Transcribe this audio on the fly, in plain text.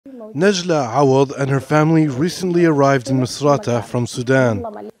Najla Awad and her family recently arrived in Misrata from Sudan.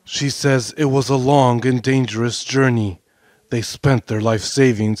 She says it was a long and dangerous journey. They spent their life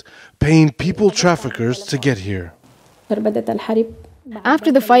savings paying people traffickers to get here.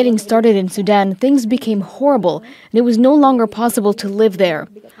 After the fighting started in Sudan, things became horrible and it was no longer possible to live there.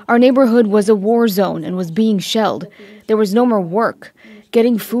 Our neighborhood was a war zone and was being shelled. There was no more work.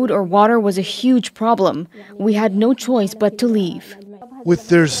 Getting food or water was a huge problem. We had no choice but to leave. With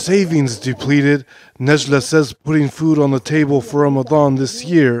their savings depleted, Najla says putting food on the table for Ramadan this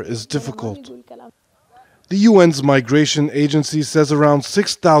year is difficult. The UN's migration agency says around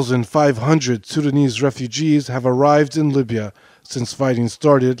 6,500 Sudanese refugees have arrived in Libya since fighting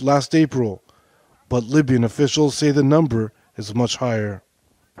started last April. But Libyan officials say the number is much higher.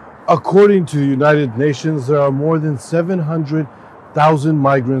 According to the United Nations, there are more than 700,000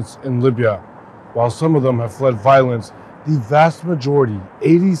 migrants in Libya. While some of them have fled violence, the vast majority,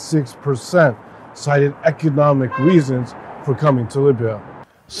 86%, cited economic reasons for coming to Libya.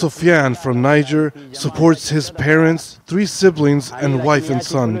 Sufyan from Niger supports his parents, 3 siblings, and wife and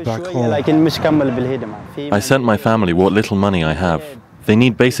son back home. I sent my family what little money I have. They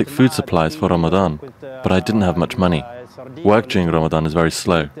need basic food supplies for Ramadan, but I didn't have much money. Work during Ramadan is very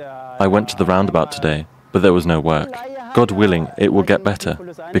slow. I went to the roundabout today, but there was no work. God willing, it will get better,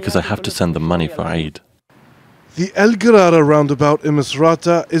 because I have to send them money for Eid. The El Garara roundabout in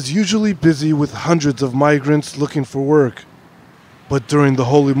Misrata is usually busy with hundreds of migrants looking for work. But during the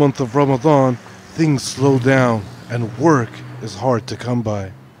holy month of Ramadan, things slow down and work is hard to come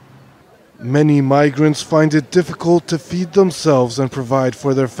by. Many migrants find it difficult to feed themselves and provide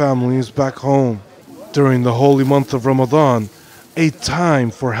for their families back home. During the holy month of Ramadan, a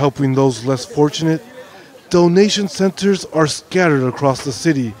time for helping those less fortunate, donation centers are scattered across the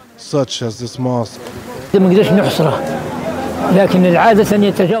city, such as this mosque.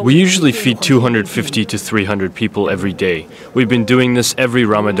 We usually feed 250 to 300 people every day. We've been doing this every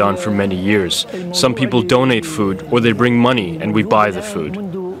Ramadan for many years. Some people donate food or they bring money and we buy the food.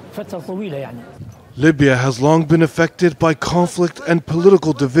 Libya has long been affected by conflict and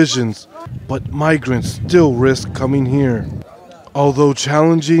political divisions, but migrants still risk coming here. Although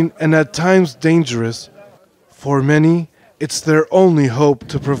challenging and at times dangerous, for many, it's their only hope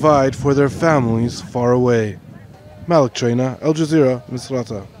to provide for their families far away. Malik, Traina, Jazeera,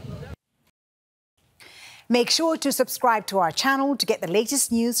 Misrata. Make sure to subscribe to our channel to get the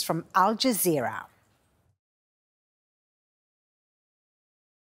latest news from Al Jazeera.